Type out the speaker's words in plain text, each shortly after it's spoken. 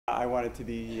I wanted to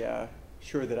be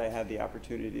sure that I had the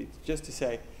opportunity just to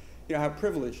say, how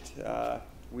privileged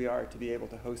we are to be able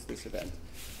to host this event.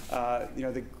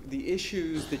 The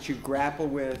issues that you grapple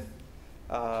with,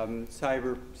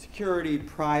 cyber security,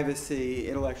 privacy,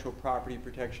 intellectual property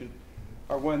protection,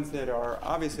 are ones that are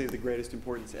obviously of the greatest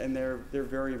importance, and they're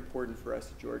very important for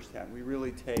us at Georgetown. We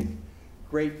really take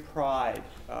great pride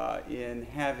in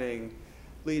having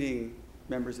leading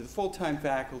members of the full-time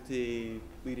faculty,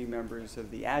 leading members of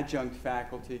the adjunct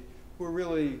faculty, who are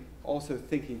really also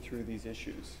thinking through these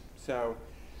issues. So,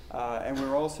 and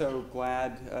we're also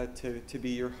glad to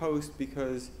be your host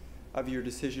because of your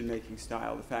decision-making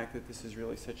style, the fact that this is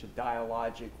really such a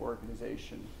dialogic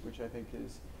organization, which I think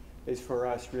is for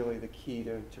us really the key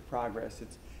to progress.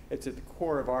 It's at the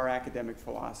core of our academic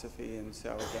philosophy, and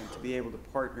so again, to be able to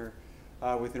partner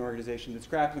with an organization that's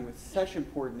grappling with such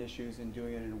important issues and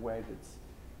doing it in a way that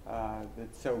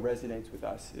so resonates with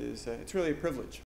us it's really a privilege.